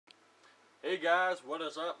Hey guys, what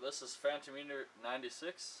is up? This is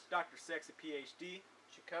Phantometer96. Dr. Sexy PhD.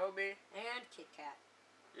 Jacoby. And Kit Kat.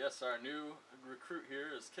 Yes, our new recruit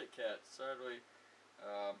here is Kit Kat. Sadly,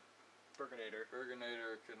 Burgonator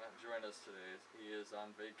could not join us today. He is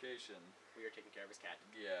on vacation. We are taking care of his cat.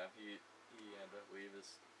 Yeah, he had to leave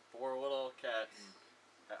his poor little cat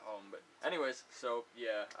at home. But anyways, so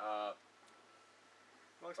yeah.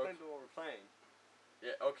 Well, explain to what we're playing.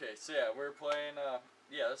 Yeah. Okay. So yeah, we're playing.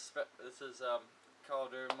 This is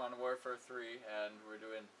Call of Duty Modern Warfare 3, and we're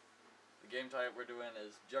doing the game type we're doing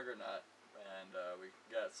is Juggernaut, and we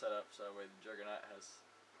got it set up so that way the Juggernaut has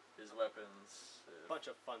his weapons. A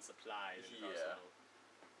bunch of fun supplies. And Yeah.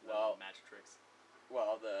 Also magic tricks.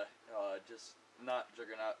 Well, the just not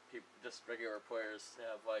Juggernaut people, just regular players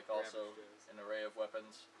have like also an array of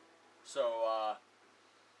weapons. So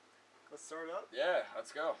Let's start up. yeah,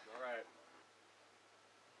 let's go. All right.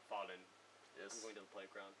 Fallen. Yes. I'm going to the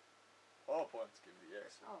playground. All points give you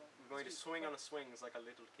yes. Oh, I'm going to swing on the swings like a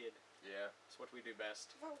little kid. Yeah. It's what we do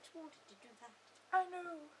best. I've always wanted to do that. I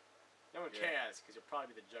know. No one Yeah. cares because you'll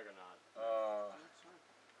probably be the Juggernaut.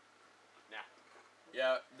 Nah.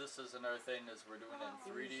 Yeah, this is another thing is we're doing in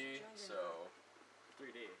Oh, 3D, so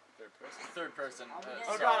 3D. Third person. third person. Oh, yeah.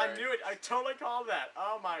 Oh god, I knew it! I totally called that!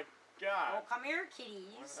 Oh my Oh, god! come here,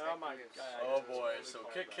 kitties. Oh my god. I Oh just boy, totally so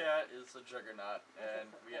called Kit that. Kat is the Juggernaut, and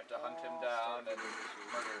we have to hunt him down and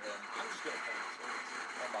murder him. I'm just gonna play the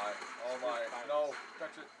swings. Oh my, no,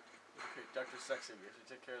 Dr. Sexy, we have to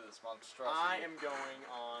take care of this monstrosity. I am going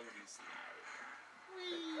on the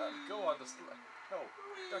slide. Go on the slide. No,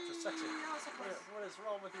 Dr. Sexy, what is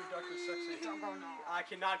wrong with you, Dr. Sexy? Don't go now. I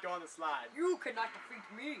cannot go on the slide. You cannot defeat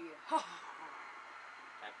me.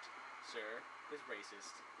 That, sir, is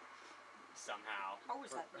racist. Somehow. How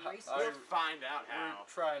is that We're- racist? We'll find out We're how.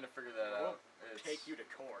 trying to figure that We'll out. It's take you to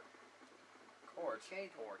court. court. Okay.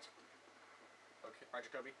 Court. Okay, Right,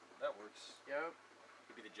 Jacoby? that works. Yep.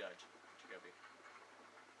 You be the judge, Jacoby.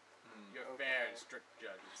 Hmm. You're a Okay. fair and strict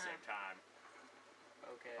judge at the same time.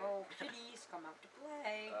 Okay. Oh, kitties, come out to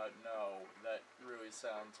play. No, that really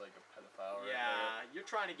sounds like a pedophile. Yeah, you're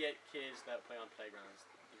trying to get kids that play on playgrounds.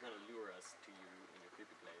 You're gonna lure us to you in your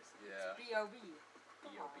creepy place. Yeah. B.O.B.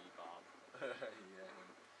 B.O.B. Bob. Yeah.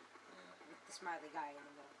 With the smiley guy in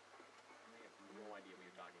the middle. I have no idea what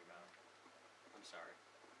you're talking about. I'm sorry.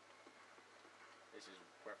 This is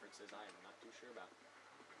references I am not too sure about.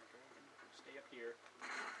 Stay up here.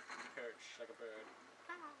 Perch like a bird.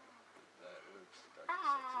 That works, Dr.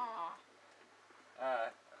 Sexy. Okay.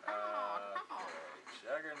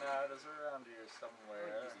 Juggernaut is around here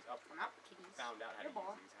somewhere. Use these up. Come out, kitties. Found out how to Good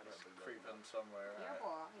ball. use these. How to Just load them creeping up. somewhere. Here,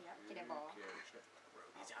 ball. Yeah, kitty ball. Okay, we're just gonna throw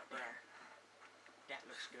these out there. That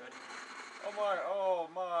looks good. Oh my, oh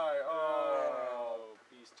my, oh.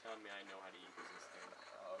 Please tell me I know how to use this thing.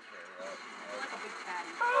 Okay, You're like a big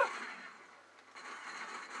fatty. Oh.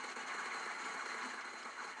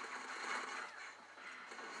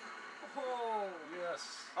 yes.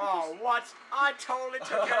 Oh, what? I totally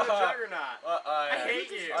took out the Juggernaut. I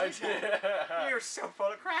hate you. I did. You're so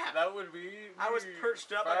full of crap. That would be. I was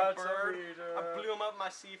perched up like a bird. Phantometer. I blew him up with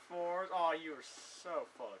my C4s. Oh, you are so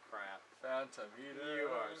full of crap. Phantometer.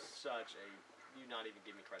 You are such a... You not even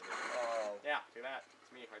give me credit. Oh. Yeah, do that.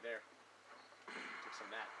 It's me right there. Took some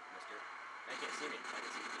of that, mister. They can't see me. I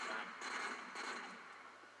can see you just fine.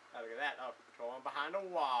 Oh, look at that. Oh, going behind a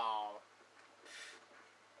wall.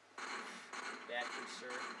 That, good sir,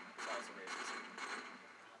 is also racist.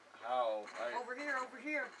 How? Over here, over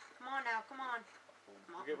here. Come on now, come on.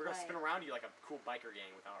 Come on, Okay, we're gonna play. spin around you like a cool biker gang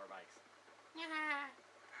with our bikes. Yeah.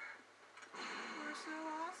 We're so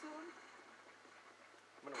awesome.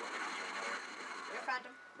 I'm gonna run into you another. You're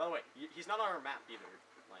Phantom. By the way, he's not on our map either,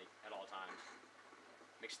 like, at all times.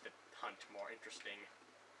 Makes the hunt more interesting.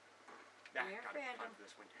 You're Gotta Phantom. climb through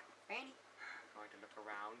this window. Fanny. Going to look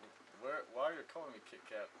around. Why are you calling me Kit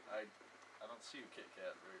Kat? I don't see you, Kit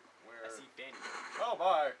Kat. Where? I see Fanny. Oh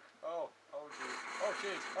my! Oh jeez. Oh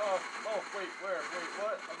jeez. Oh wait, where? Wait,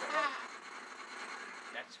 what?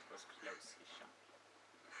 That was close. He shot me.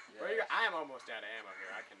 Yeah. Where you go? I am almost out of ammo here.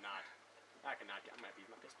 I cannot get. I'm gonna use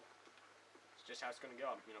my pistol. It's just how it's gonna go.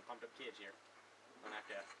 I'm, pumped up kids here. I'm gonna have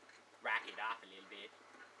to rack it off a little bit.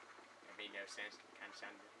 It made no sense. It kind of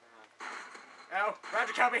sounded. Oh, run,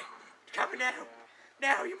 Jacoby! Jacoby, no!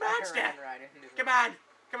 No, you monster! Right into Come on!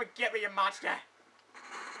 Come and get me, you monster!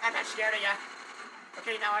 I'm not scared of you.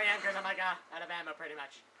 Okay, now I am, because I'm like out of ammo pretty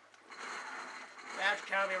much. Now,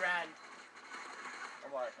 Jacoby, run. Oh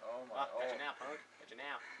my. Oh, got you now, punk. Got you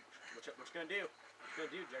now. What you gonna do? What you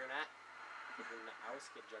gonna do, Juggernaut? I always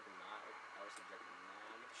get Juggernaut. I always get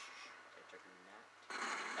Juggernaut. Shh. Get Juggernaut.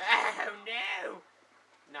 Oh,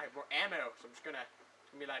 no! Now I have more ammo, so it's gonna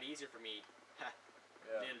be a lot easier for me. Ha.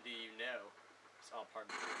 Yeah. Little do you know. It's all part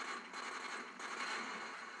of the game.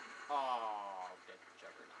 Oh, dead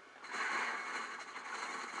Juggernaut.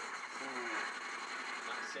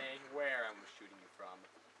 Not saying where I'm shooting you from.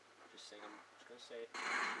 Just saying I'm just gonna say.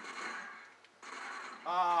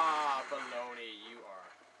 Ah, baloney, you are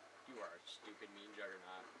a stupid mean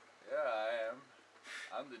Juggernaut. Yeah, I am.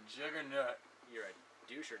 I'm the Juggernaut. You're a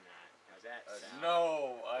doucher nut. How's that sound?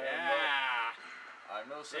 No, I am not. Yeah. I'm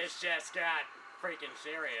no such. This just got freaking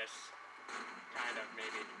serious. Kind of,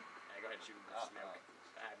 maybe. Yeah, go ahead and shoot him with smoke.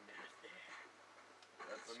 I'm not there.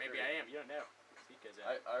 That's But maybe great. I am. You don't know. See, because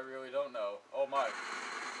I really don't know. Oh my.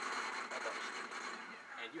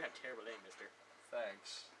 and you have terrible aim, mister.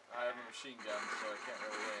 Thanks. I have a machine gun, so I can't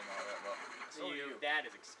really aim all that well. So do you. That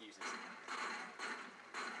is excuses.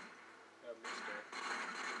 Oh, mister.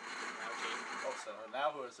 Ouchie. Oh, so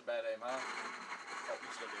now who has a bad aim, huh? Oh, you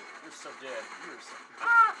still do. You're so dead. You're so.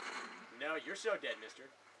 Ah! No, you're so dead, mister.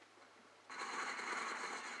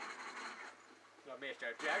 No,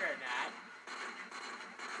 Mr. Juggernaut.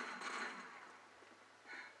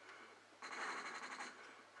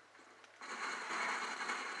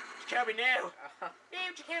 Jacoby, no! No,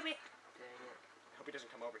 Jacoby! Dang it. Hope he doesn't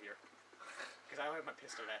come over here. Because I only have my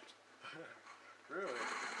pistol left. Really?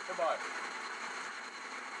 Goodbye.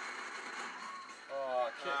 Oh,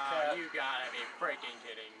 Kit Kat. You gotta be freaking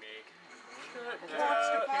kidding me. Kit What's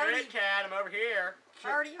the Kat. party? Kit Kat, I'm over here.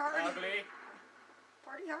 Hardy, hardy. Ugly.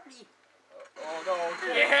 Party, hardy. Oh no,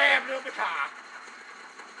 Kit Yeah, blew up the car.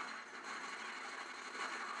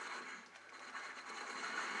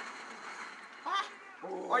 Ah,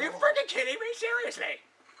 are you freaking kidding me? Seriously?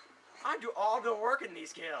 I do all the work in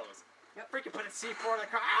these kills. Yep. Freaking put a C4 in the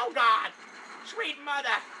car. Oh God! Sweet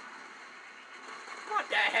mother! What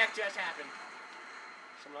the heck just happened?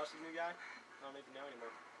 Someone else is the new guy? I don't even know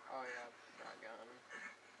anymore. Oh yeah, shotgun.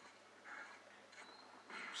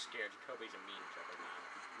 I'm scared. Jacoby's a mean Juggernaut.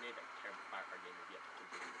 He made that terrible firefighter game if you have to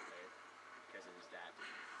continue to play it. Because it is that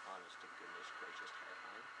honest to goodness gracious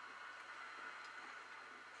terrifying.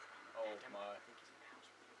 Oh And my. I think he's in the house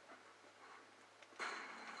with you.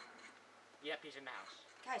 Yep, he's in the house.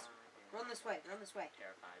 Guys, run this way. Run this way.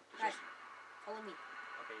 Terrified. Guys, Just, follow me.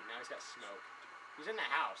 okay, now he's got smoke. He's in the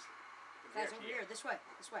house. Guys, over here. This way.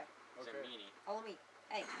 This way. He's a Okay. meanie. Follow me.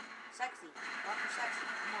 Hey, sexy. Dr. Sexy.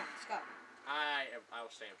 Come on, let's go. I will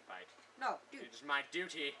stay and fight. No, dude. It is my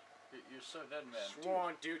duty. You're so dead, man.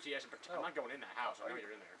 Sworn duty as a protector. I'm Oh. not going in that house. I know Are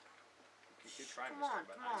you're in there. You could try, Come mister, on,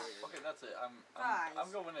 but come I know on. you're in Okay, there. that's it. I'm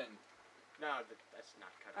Guys. going in. No, that's not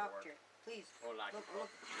gonna work. Doctor, please. Or like. Look, look.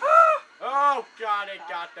 Oh God! It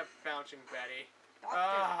got the bouncing Betty. Doctor.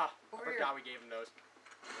 Ah! I over forgot here. we gave him those.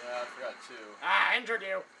 Yeah, I forgot too. Ah! Injured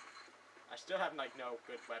you. I still have like no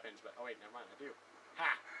good weapons, but oh wait, never mind. I do. Ha!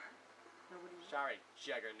 Nobody. Sorry,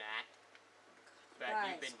 Juggernaut. But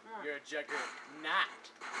Guys, come on. you're a Juggernaut.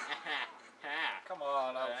 Ha! Ha! Come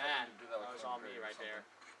on, I was Ah, hoping to do that with that was some all me grade or right there.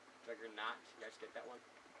 something. Juggernaut. You guys get that one?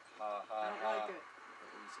 Ha ha I don't ha. like it.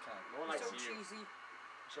 It was kind No one of. likes So you. cheesy.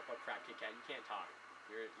 Shut up, crap, Kit Kat. You can't talk.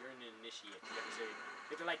 You're an initiate. You have to say.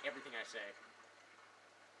 You have to like everything I say.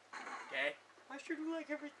 Okay? I sure do like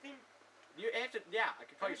everything. You have to. Yeah, I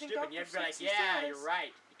could call you Everything stupid. And you have to be like, Dr. Sexy yeah, says. you're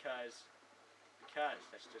right, because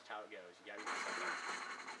that's just how it goes. You gotta be something.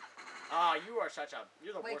 Oh, you are such a.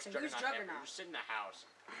 You're the Wait, worst so who's Juggernaut ever. Juggernaut? You sit in the house.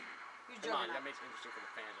 Who's Come on, that Juggernaut? makes it interesting for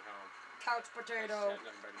the fans at home. Couch That's potato.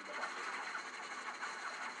 nothing better than watch it.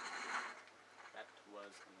 That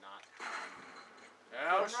was not. No,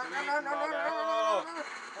 Oh, no, sweet no, no, no, mother. Oh!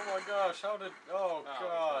 Oh my gosh! How did? Oh Oh,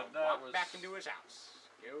 God! he's gonna That walk was back into his house.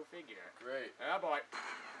 Go figure. great. Oh boy.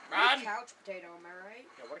 You're a Run! couch potato, am I right?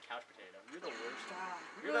 Yeah, what a couch potato. You're the worst. God.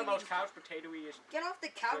 You're the most couch potato-iest. Get off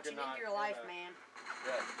the couch and Juggernaut into your life, ever. man.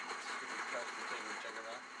 Yeah. Stupid couch potato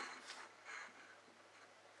Juggernaut.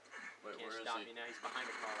 Wait, Can't where is stop he? me now. He's behind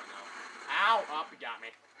the car right now. Ow! Up, he got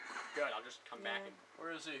me. Good. I'll just come back Yeah. and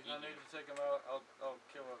Where is he? I need to take him out. I'll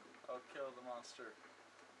kill him. I'll kill the monster.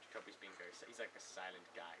 Jacoby's being very. He's like a silent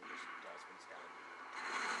guy who just does what he's gotta do.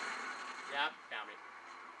 Yep, found me.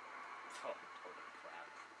 Oh, total crap.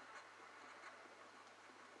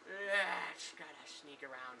 Yeah, just gotta sneak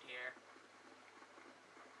around here.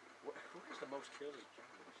 Who has the most kills? Is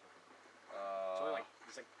Juggernaut or something? It's only like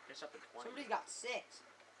he's like it's up to 20. Somebody's got 6.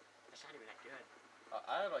 That's not even that good.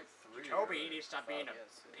 I had like 3. Jacoby or needs to stop being a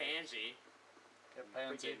Yes, it is. pansy. Yeah,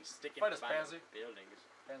 pansy. Freaking sticking Fight us, by the pansy. buildings.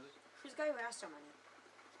 Pansy. Who's the guy who has so many?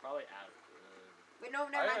 It's probably out. Wait, no,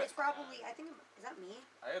 never mind. had- It's probably. I think. Is that me?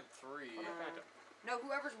 I had 3. Hold on, Phantom. No,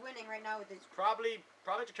 whoever's winning right now with this. Probably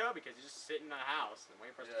Jacoby, because he's just sitting in a house and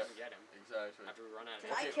waiting for us to come and get him. Exactly. After we run out of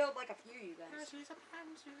Cause I killed like a few of you guys.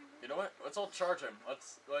 You know what? Let's all charge him.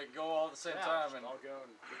 Let's like go all at the same time and I'll go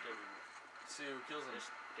and freaking see who kills him.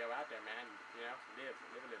 just go out there, man. You know, live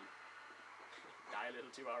a little. Die a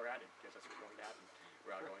little too while we're at it, because that's what's going to happen.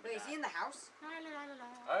 We're all going to Wait, is die. he in the house?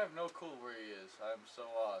 I have no clue where he is. I'm so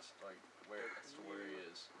lost. Like where as to where he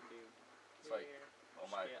is. It's like, oh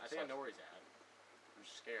my. I think I know where he's at. I'm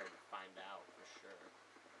scared to find out for sure,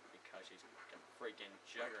 because he's a freaking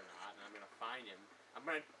juggernaut, and I'm gonna find him. I'm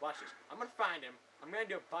gonna watch this. I'm gonna find him. I'm gonna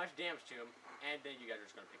do a bunch of damage to him, and then you guys are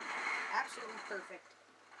just gonna pick him up. Absolutely perfect.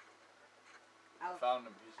 Found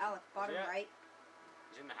him. Alec, bottom Yeah. right.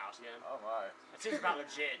 He's in the house again. Oh my. That seems about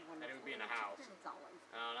legit that he would be in the house. It's always.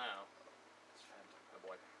 I don't know. Oh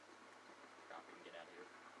boy. God, we can get out of here.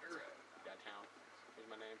 Get out of town. Here's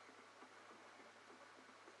my name.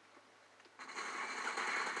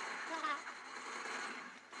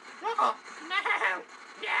 No!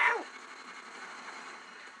 No!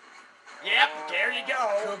 Yep, there you go.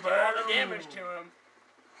 Do all the damage to him.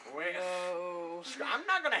 Wait. No. I'm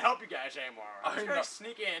not gonna help you guys anymore. I'm just gonna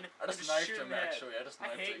sneak in. I just and knifed shoot him dead. actually. I just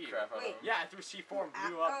knifed hate the you. crap out of Wait. him. Yeah, I threw C4 and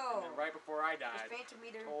blew up, and then right before I Is died, Phantom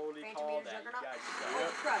Meter, totally Phantom called Meter that. You Juggernaut? guys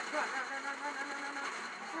Oh, suck. run.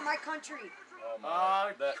 For my country. Oh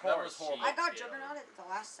my. That was course horrible. I got killed. Juggernaut at the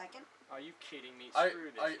last second. Are you kidding me? I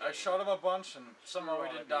Screw this. I shot him a bunch and somehow Screw we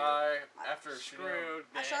all didn't of you. die after shooting him. Screwed.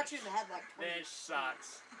 I shot you in the head like 20. This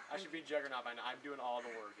sucks. I should be Juggernaut by now. I'm doing all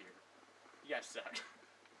the work here. You guys suck.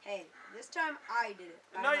 Hey, this time I did it.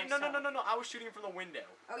 by No, myself. I was shooting from the window.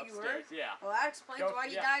 Oh, you were? upstairs. Yeah. Well, that explains why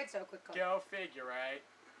you died so quickly. Go figure, right?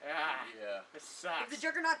 Ah, Yeah. this sucks. If the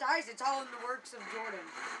Juggernaut dies, it's all in the works of Jordan.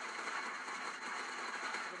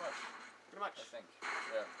 Pretty much. Pretty much. I think.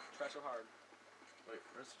 Yeah. Try so hard. Wait,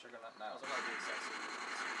 where's the Juggernaut now? Also hard being sexy.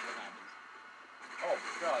 What happens? Oh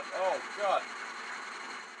god. Oh god.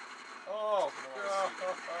 Oh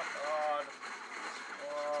god.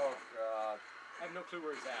 Oh god. I have no clue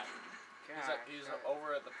where he's at. He's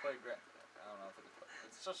over at the playground. I don't know if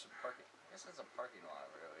it's just a parking. I guess it's a parking lot,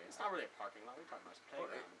 really. It's not really a parking lot. We're talking about a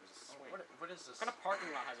playground. There's a swing. What is this? What kind of parking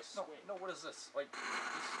lot has a swing? No, what is this? Like,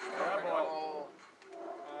 Oh, boy. Oh.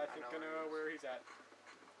 I think I I know know where where he's at.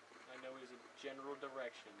 I know he's a general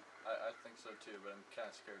direction. I think so too, but I'm kind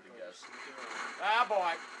of scared to guess. Ah,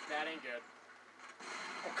 boy. That ain't good.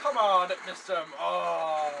 Oh, come on, it missed him.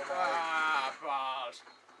 Oh, my. Ah, balls.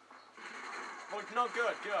 Well, no, good.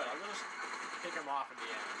 I'll just pick him off in the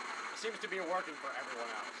end. It seems to be working for everyone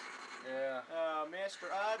else. Yeah. Oh, Mr.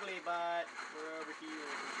 Ugly Butt. We're over here.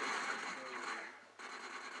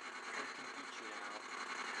 We can eat you now.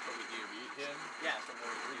 What we do? We eat him? Yeah, so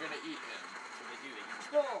we're gonna eat him. So they do. They eat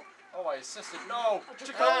No. Oh, I assisted. No!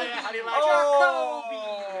 Jacoby! Jacoby! How do you like Jacoby!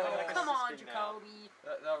 Oh. Come on, Assisting now. Jacoby.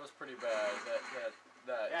 That was pretty bad.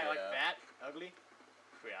 Yeah, like that. Ugly.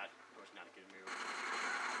 Yeah, that was not a good move.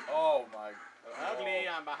 Oh my. Ugly,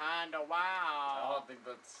 I'm behind a I wall. don't think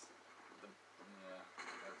that's the. Yeah,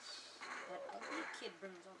 that's. That ugly kid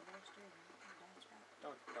brings all the worst to him. That's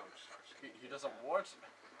right. Don't start. He doesn't what?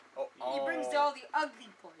 Oh. He brings all the ugly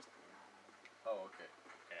boys. Oh, okay.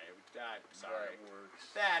 Okay, sorry. That works.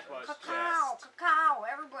 That was Cacao, just. cacao,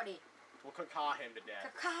 everybody. We'll caw him to death.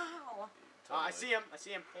 Cacao. I see him.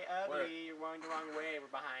 Hey, Ugly, you're going the wrong way.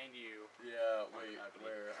 We're behind you. Yeah, wait, Ugly.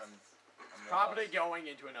 where? I'm Probably lost. going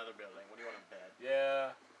into another building. What do you want to bet?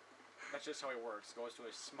 Yeah, That's just how he works. Goes to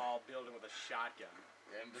a small building with a shotgun.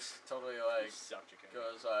 and just totally You like suck, Jacoby.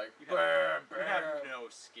 goes like You have, bam, you have bam. no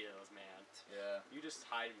skills, man. Yeah. You just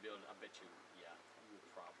hide and build. I bet you, yeah, you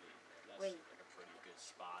would probably. That's Wait. like a pretty good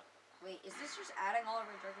spot. Wait, is this just adding all of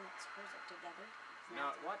our Juggernaut scores up together?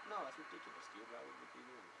 No, what? No, that's ridiculous, dude. Why would we be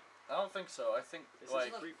doing that? I don't think so. I think This like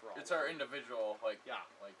is free for all. it's our individual Yeah,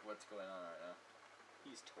 like what's going on right now.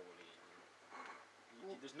 he's totally in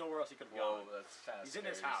here. There's nowhere else he could Whoa, go. that's kind of. He's in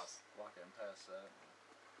his house. Walking past that.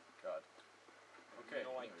 God. I Okay. have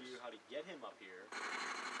no anyways. idea how to get him up here.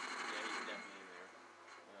 Yeah, he's definitely in there.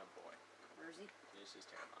 Oh boy, Where is he? this is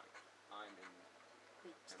terrifying. I'm in.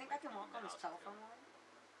 Wait, do you think I can walk on his telephone line?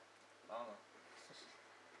 I don't know.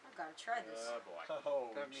 I've got to try this. Oh boy.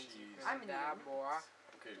 Oh, That means you jeez. I'm can in die, the boy.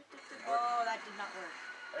 Okay. Oh, that did not work.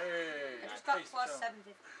 Hey. I just got taste plus some.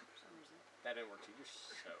 750 for some reason. That didn't work too. You're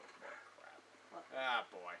so full of crap. What? Ah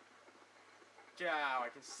boy. Yeah, I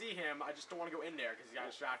can see him. I just don't want to go in there because he's got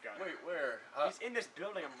a shotgun. Wait, where? He's in this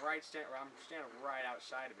building. I'm standing right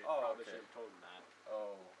outside of it. Oh, Probably okay. should have told him that.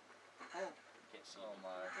 Oh. Oh. You can't see Oh me.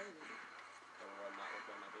 my. Or I'm not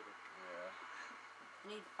working on my paper. Yeah. I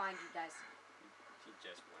need to find you guys. He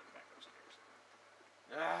just went back upstairs.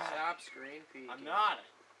 Stop screen peeking. I'm not.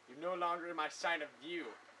 You're no longer in my sight of view.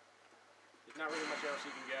 There's not really much else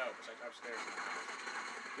you can go besides upstairs.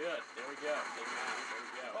 Good. There we go. Take him out. There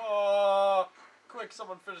we go. Oh, quick!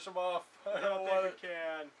 Someone finish him off. I don't think we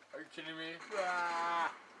can. Are you kidding me?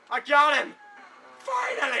 Ah, I got him!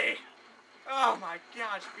 Finally! Oh my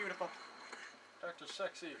gosh, beautiful. Dr.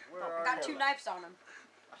 Sexy, where Oh, are Got you? 2 knives on him.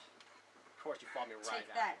 Of course, you fought me right Take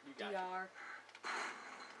out. that, You got DR.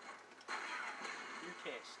 You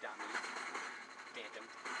can't stop me, Phantom.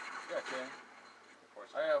 Yeah, I can. Of course.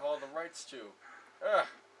 I have all the rights to. Ugh.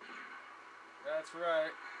 That's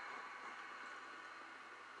right.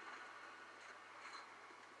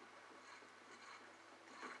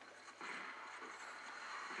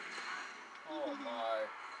 Oh my.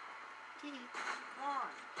 Come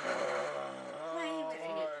on. Play with it.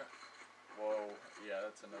 Whoa. Yeah,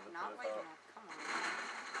 that's another Not pedophile. waking up. Come on.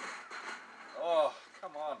 Oh,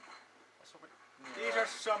 come on. Let's hope it- These are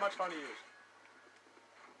so much fun to use.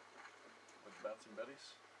 With bouncing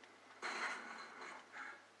betties.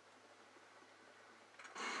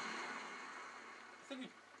 I think you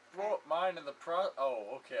throw up mine in the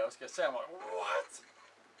Oh, okay. I was gonna say, I'm like, what?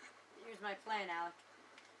 Here's my plan, Alec.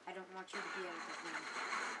 I don't want you to be able to win.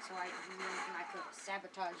 So I do anything I could to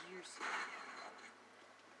sabotage yours.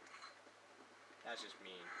 That's just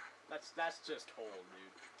mean. That's just whole,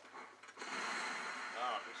 dude.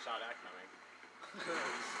 Oh, who saw that coming?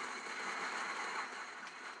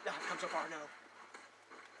 Ah, come so far, no.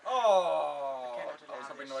 Oh! I cannot I was allow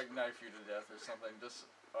hoping to this. like knife you to death or something. Just,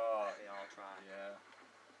 They all try. yeah.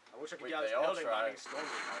 I wish I could Wait, get out they of all this building try. by being storm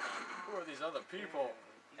hard on. Who are these other people?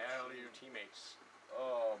 Hell, your teammates.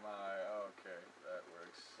 Oh my, okay, that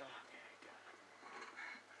works. Okay, good.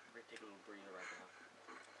 We're gonna take a little breather right now.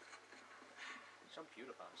 It's so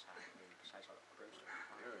beautiful outside. I mean, besides all the crows.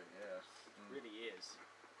 Really, yeah. It really is.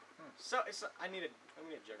 Hmm. So it's I need a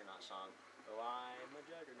Juggernaut song. Oh, I'm a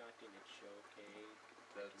Juggernaut and it's okay.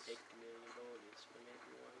 That's Take a million bullets from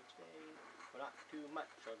everyone each day, but not too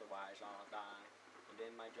much, otherwise I'll die. And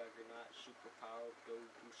then my Juggernaut superpower will go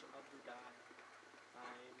to some other guy. I'm a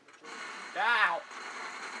Juggernaut. Ow!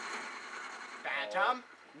 Phantom?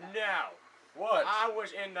 No. what? I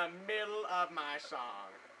was in the middle of my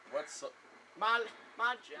song. What's My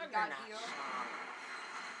Juggernaut here. song.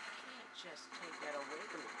 You can't just take that away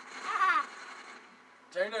from me. Ah!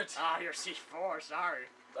 Dang it! Oh, you're C4, sorry.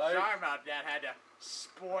 Sorry about that, had to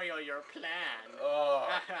spoil your plan. Oh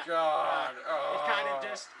God! Oh. It kind of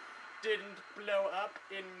just didn't blow up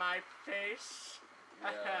in my face.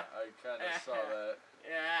 Yeah, I kind of saw that.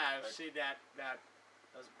 Yeah, see that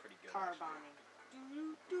was pretty good. Car actually. bombing.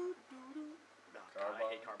 Doo-doo-doo-doo-doo. Oh, Car God, I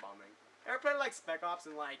hate bombing. car bombing. Ever play like Spec Ops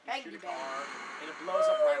and like you Hey, shoot a you car bet. and it blows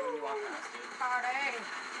up right when you walk past it? Party.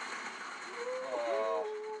 Oh.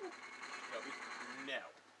 Jacoby? No.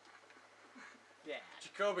 Yeah.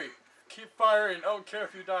 Jacoby, keep firing. I don't care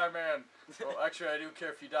if you die, man. Well, actually, I do care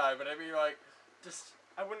if you die, but I mean, like, just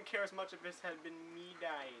I wouldn't care as much if this had been me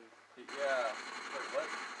dying. yeah. Wait, what?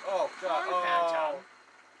 Oh God! Sorry, Phantom.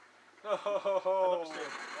 Oh.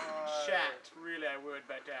 Why? Chat, really I would,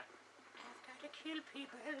 but I've got to kill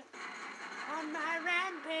people on my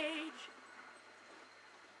rampage.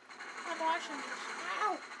 I'm watching this.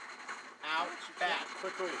 Ow! Ow, bad.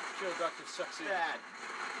 Quickly, kill Dr. Sexy. Bad.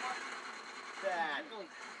 Bad. Really?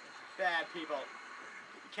 Bad people.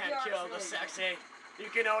 You can't Yeah, kill it's the really sexy. You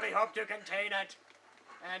can only hope to contain it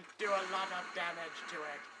and do a lot of damage to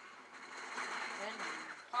it. Then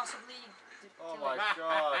possibly Oh kill my it.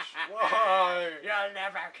 gosh! Why? You'll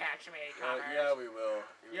never catch me, Coppers. Yeah, we will.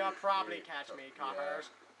 You'll probably We- catch me, yeah. Coppers.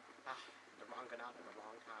 Ah, the wrong gun out at the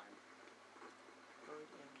wrong time.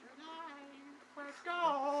 Let's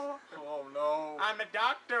go. Oh no! I'm a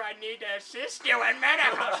doctor. I need to assist you in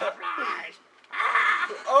medical supplies. Ah!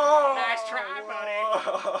 Oh! Nice try, buddy.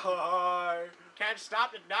 Why? Can't stop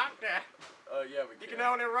the doctor. Yeah, we You can. can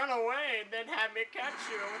only run away and then have me catch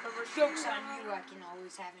you with a machine Joke's on gun. you, I can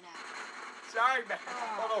always have an apple. Sorry, man.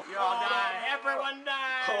 Oh, no. You all die. Everyone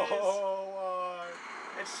dies. Oh, why?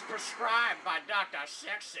 It's prescribed by Dr.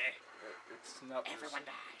 Sexy. It's not. Everyone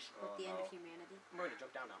dies. With the end no. of humanity. I'm going to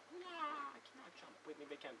jump down now. Nah, I cannot jump. Wait,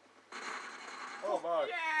 maybe I can. Oh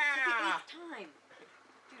my! The Yeah! 8th time.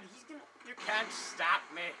 Dude, he's gonna... You can't stop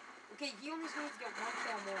me. Okay, he only needs to get 1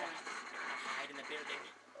 kill more. Hide in the building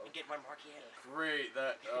and get one more kill. Great!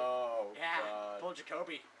 That. Oh Yeah, God! pull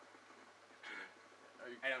Jacoby. Are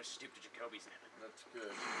you, I know stupid Jacoby's in it. that's good.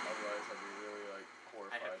 Otherwise, I'd be really like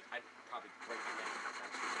horrified. I'd probably break my neck.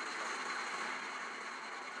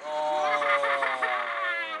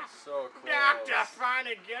 Oh, so close. Doctor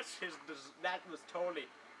finally gets his. That was totally.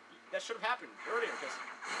 that should have happened earlier because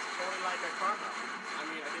it's totally like a karma. I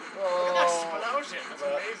mean, I didn't. Whoa. Look at that explosion. That's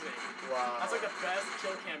But- amazing. Wow. That's like the best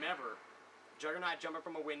kill cam ever. Juggernaut jumping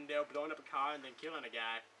from a window, blowing up a car, and then killing a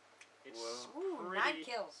guy. It's Whoa. Ooh, 9 pretty,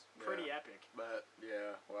 kills. pretty Yeah. epic. But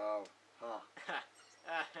yeah, wow. Huh.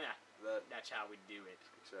 That That's how we do it.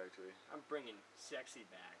 exactly. I'm bringing sexy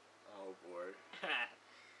back. Oh boy.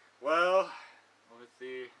 Well, with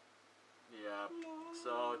the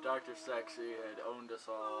so Dr. Sexy had owned us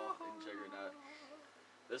all in Juggernaut.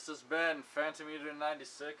 This has been Phantom Eater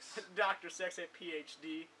 96, Dr. Sexy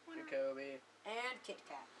PhD. Jacoby. And Kit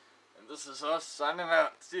Kat. and this is us signing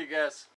out. See you guys.